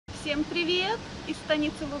Всем привет из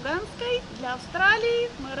станицы Луганской для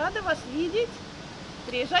Австралии. Мы рады вас видеть.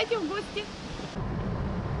 Приезжайте в гости.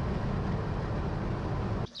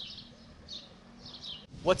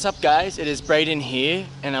 What's up guys, it is Braden here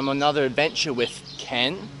and I'm on another adventure with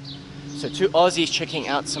Ken. So two Aussies checking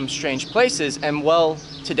out some strange places, and well,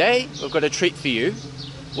 today we've got a treat for you.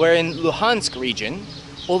 We're in Luhansk region,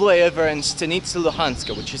 all the way over in Stanitsa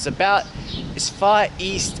Luhanska, which is about as far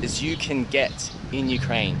east as you can get in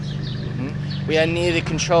Ukraine. We are near the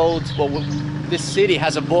controlled, well, this city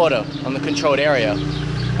has a border on the controlled area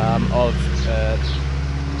of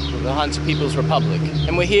Luhansk People's Republic.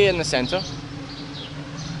 And we're here in the center.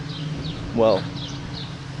 Well,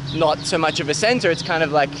 not so much of a center, it's kind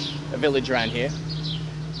of like a village around here.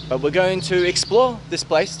 But we're going to explore this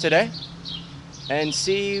place today and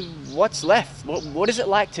see what's left. What is it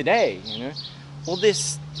like today? You know, all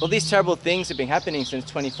these terrible things have been happening since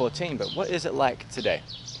 2014, but what is it like today?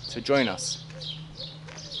 So join us.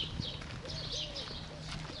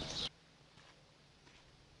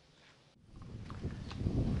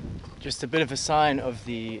 Just a bit of a sign of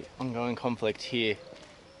the ongoing conflict here,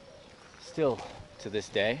 still to this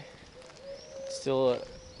day. Still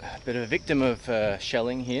a bit of a victim of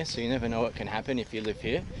shelling here, so you never know what can happen if you live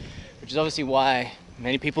here, which is obviously why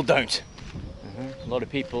many people don't. A lot of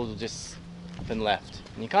people just up and left,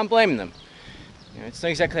 and you can't blame them. You know, it's not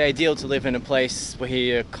exactly ideal to live in a place where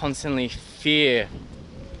you constantly fear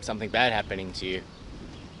something bad happening to you.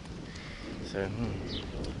 So,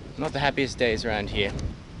 not the happiest days around here.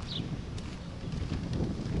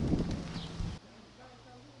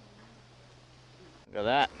 Look at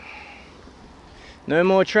that. No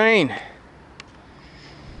more train.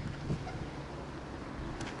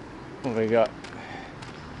 What have we got?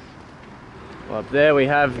 Well, up there we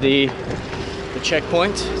have the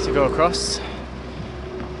checkpoint to go across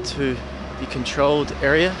to the controlled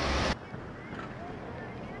area.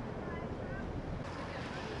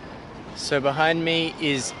 So behind me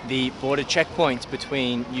is the border checkpoint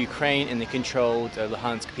between Ukraine and the controlled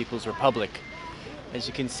Luhansk People's Republic. As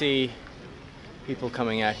you can see, people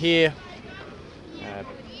coming out here,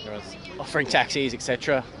 offering taxis,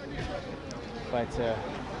 etc. But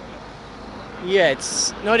yeah,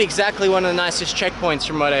 it's not exactly one of the nicest checkpoints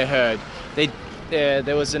from what I heard.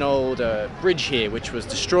 There was an old bridge here which was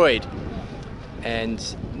destroyed, and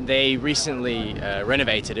they recently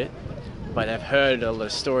renovated it. But I've heard a lot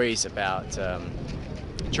of stories about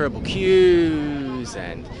terrible queues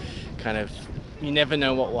and kind of, you never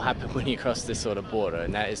know what will happen when you cross this sort of border,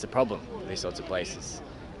 and that is the problem with these sorts of places.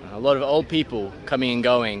 A lot of old people coming and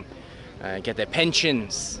going, get their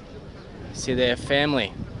pensions, see their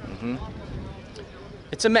family.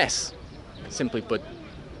 It's a mess, simply put.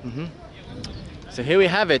 So here we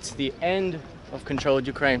have it, the end of controlled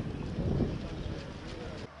Ukraine.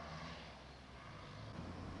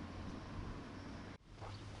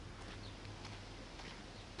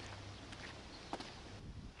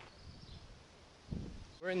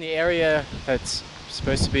 We're in the area that's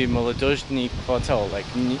supposed to be Molodozhny Quarter, like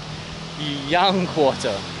young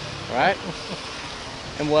quarter, right?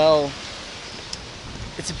 And well,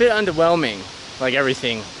 it's a bit underwhelming, like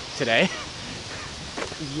everything today.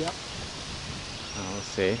 Yep. Oh, let's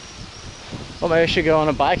see. Well, maybe I should go on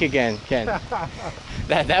a bike again, Ken.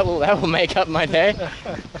 that will make up my day.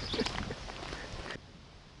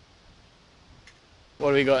 What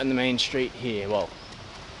do we got in the main street here? Well,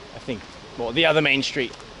 I think, well, the other main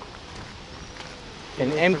street.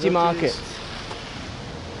 An empty market.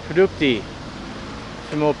 Produkti.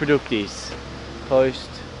 For more produktis. Closed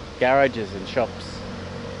garages and shops.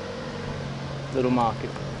 Little market.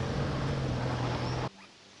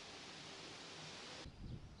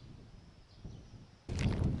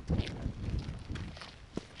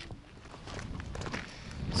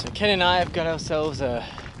 So Ken and I have got ourselves a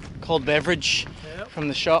cold beverage from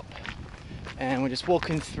the shop, and we're just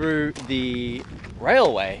walking through the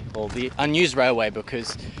railway, or the unused railway,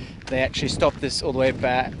 because they actually stopped this all the way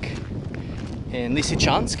back in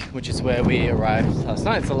Lysychansk, which is where we arrived last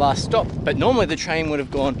night. It's the last stop, but normally the train would have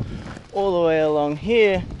gone all the way along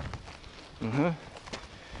here to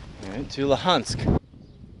Luhansk.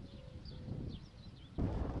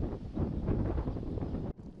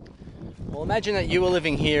 Well, imagine that you were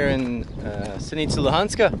living here in Stanitsa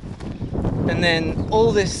Luhanska, and then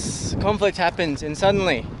all this conflict happens, and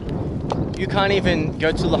suddenly you can't even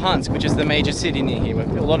go to Luhansk, which is the major city near here,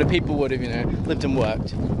 where a lot of people would have, lived and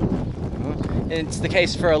worked. And it's the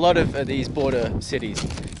case for a lot of these border cities.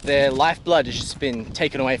 Their lifeblood has just been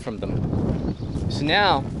taken away from them. So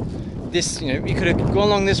now, this, you could have gone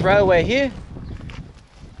along this railway here,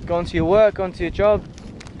 gone to your work, gone to your job,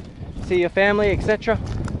 see your family, etc.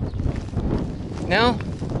 now.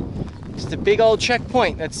 Just a big old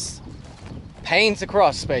checkpoint that's panes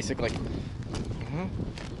across, basically.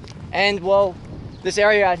 And well, this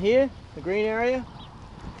area out here, the green area,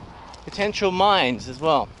 potential mines as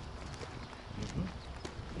well.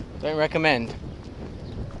 Don't recommend.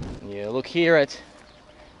 You look here at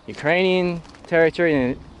Ukrainian territory,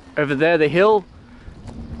 and over there the hill.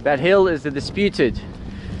 That hill is the disputed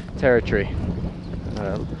territory.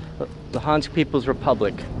 Luhansk People's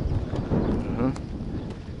Republic.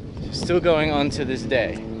 Still going on to this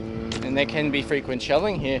day. And there can be frequent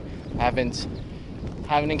shelling here. Haven't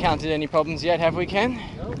encountered any problems yet, have we, Ken?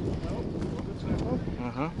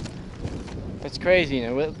 No. That's crazy, you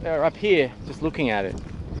know, we're up here just looking at it.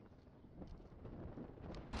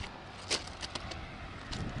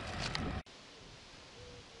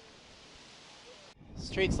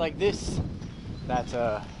 Streets like this that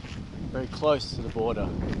are very close to the border,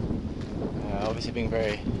 obviously being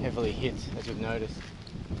very heavily hit, as you've noticed.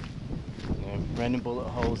 You know, random bullet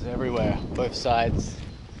holes everywhere, both sides,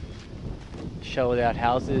 shelled out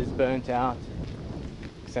houses, burnt out,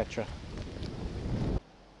 etc.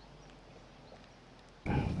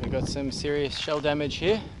 We've got some serious shell damage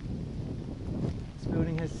here. This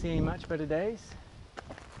building has seen much better days.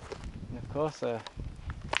 And of course a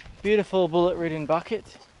beautiful bullet-ridden bucket.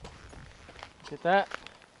 Look at that.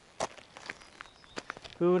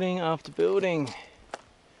 Building after building.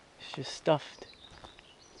 It's just stuffed.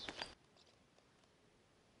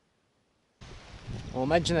 Well,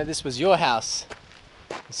 imagine that this was your house.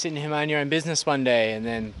 You're sitting here minding your own business one day and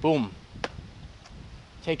then boom,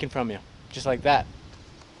 taken from you. Just like that.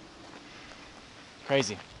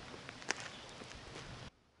 Crazy.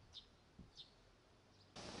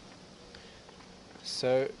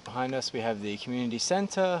 So behind us we have the community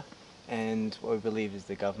centre and what we believe is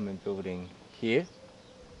the government building here.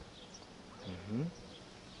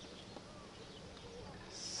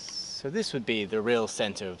 So this would be the real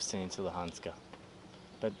centre of Stanitsa Luhanska.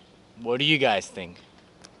 But what do you guys think?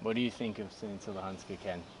 What do you think of Stanitsa Luhanska,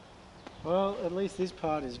 Ken? Well, at least this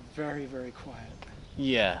part is very, very quiet.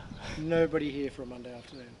 Yeah. Nobody here for a Monday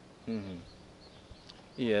afternoon.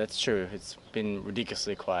 Yeah, that's true. It's been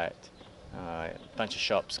ridiculously quiet. A bunch of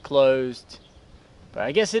shops closed. But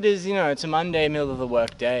I guess it is, you know, it's a Monday, middle of the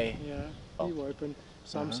work day. Yeah, few open.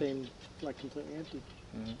 Some seem like completely empty.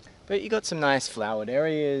 But you got some nice flowered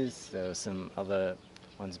areas. There were some other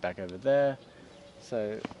ones back over there.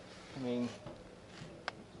 So, I mean,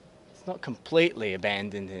 it's not completely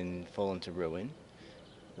abandoned and fallen to ruin.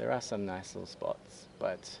 There are some nice little spots,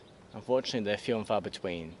 but unfortunately they're few and far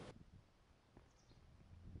between.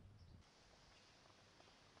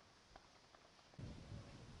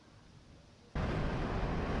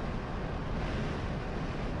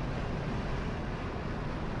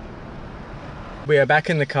 We are back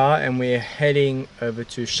in the car and we're heading over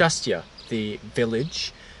to Shastya, the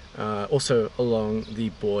village, also along the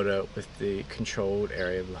border with the controlled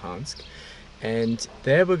area of Luhansk. And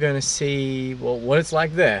there we're going to see, well, what it's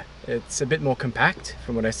like there. It's a bit more compact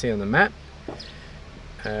from what I see on the map.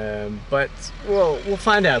 But, well, we'll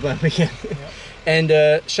find out when we get. Yep. And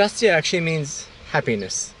Shastya actually means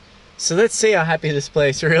happiness. So let's see how happy this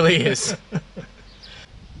place really is.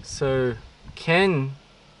 So Ken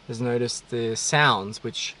has noticed the sounds,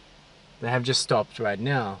 which they have just stopped right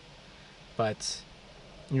now. But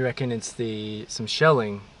you reckon it's some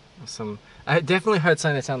shelling, or some. I definitely heard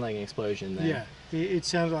something that sounded like an explosion there. Yeah, it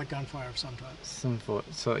sounds like gunfire of some type.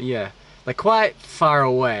 So yeah, like quite far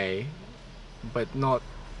away, but not.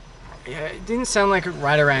 Yeah, it didn't sound like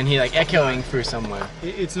right around here, like echoing through somewhere.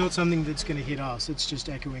 It's not something that's going to hit us. It's just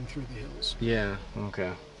echoing through the hills. Yeah.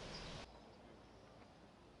 Okay.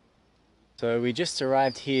 So we just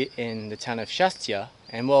arrived here in the town of Shastya,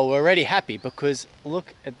 and well, we're already happy because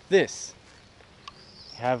look at this.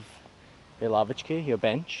 You have your lavichki, your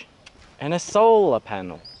bench, and a solar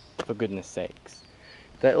panel, for goodness sakes.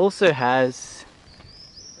 That also has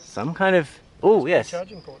some kind of, oh yes,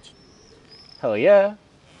 Charging ports. hell yeah.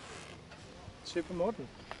 Super modern.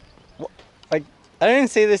 Like, I don't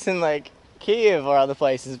see this in like Kiev or other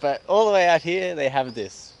places, but all the way out here they have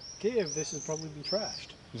this. Kiev, this would probably be trashed.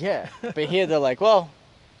 Yeah, but here they're like, well,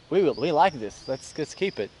 we like this. Let's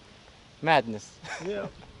keep it. Madness. Yeah.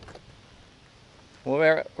 Well,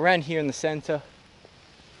 we're around here in the center.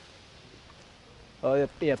 Oh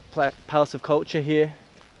yeah, Palace of Culture here.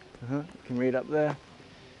 You can read up there.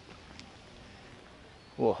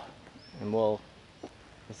 Whoa, and well,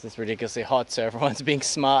 it's just ridiculously hot, so everyone's being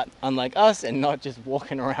smart, unlike us, and not just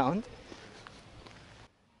walking around.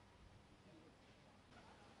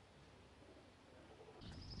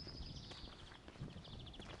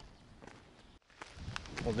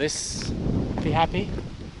 Well, this Be happy?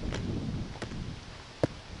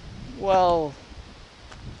 Well,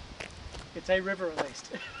 It's a river at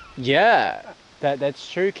least. yeah, that's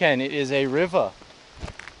true, Ken. It is a river.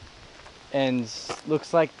 And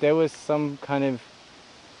looks like there was some kind of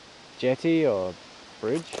jetty or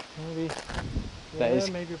bridge, maybe, that is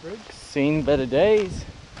maybe a bridge. seen better days.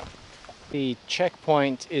 The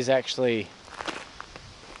checkpoint is actually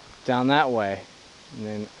down that way and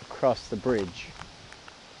then across the bridge.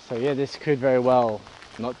 So yeah, this could very well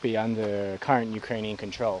not be under current Ukrainian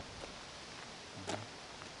control.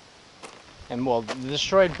 And well, the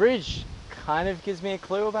destroyed bridge kind of gives me a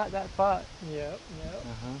clue about that part. Yeah.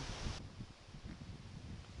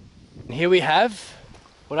 And here we have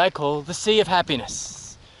what I call the Sea of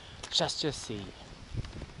Happiness. Shastya Sea.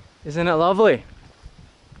 Isn't it lovely?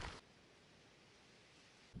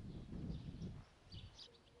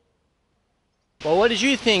 Well, what did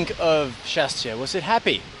you think of Shastya? Was it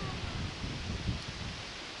happy?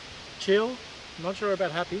 Chill. Not sure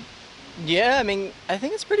about happy. Yeah, I mean, I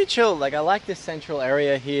think it's pretty chill. Like, I like this central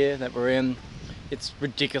area here that we're in. It's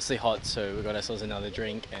ridiculously hot, so we got ourselves another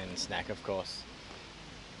drink and snack, of course.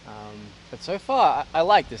 But so far, I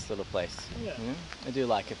like this little place. Yeah. You know? I do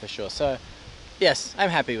like it for sure. So, yes, I'm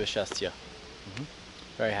happy with Shastya.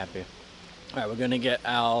 Very happy. All right, we're gonna get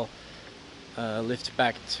our lift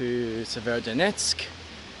back to Severodonetsk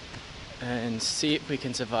and see if we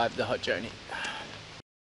can survive the hot journey.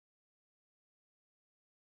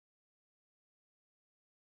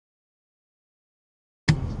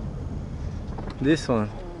 This one.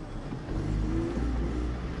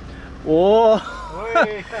 Oh!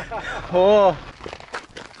 Oh!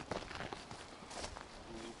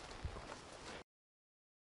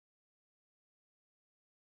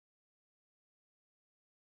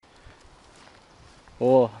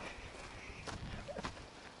 Oh!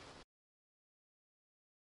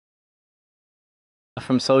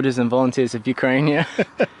 From soldiers and volunteers of Ukraine,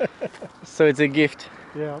 so it's a gift.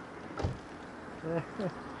 Yeah.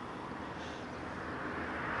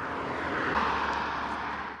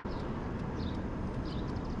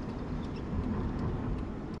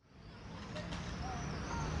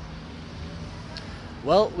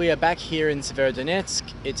 Well, we are back here in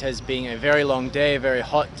Severodonetsk. It has been a very long day, a very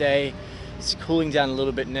hot day. It's cooling down a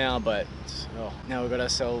little bit now, but now we've got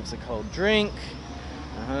ourselves a cold drink.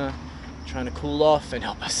 Trying to cool off and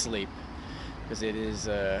help us sleep, because it is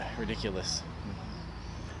ridiculous.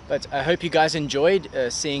 But I hope you guys enjoyed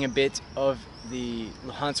seeing a bit of the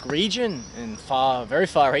Luhansk region and very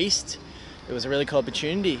far east. It was a really cool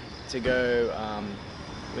opportunity to go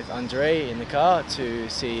with Andrei in the car to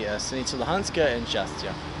see Stanitsa Luhanska and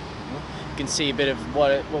Shastya. You can see a bit of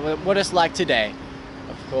what it's like today.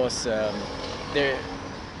 Of course,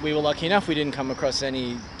 we were lucky enough we didn't come across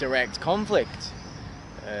any direct conflict,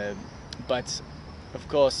 but of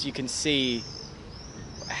course you can see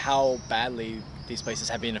how badly these places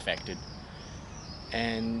have been affected,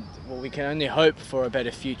 and well, we can only hope for a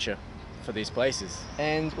better future for these places.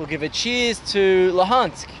 And we'll give a cheers to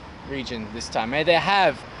Luhansk region this time. May they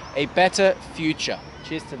have a better future.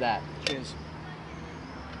 Cheers to that. Cheers.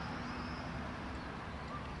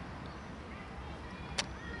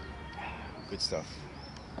 Good stuff.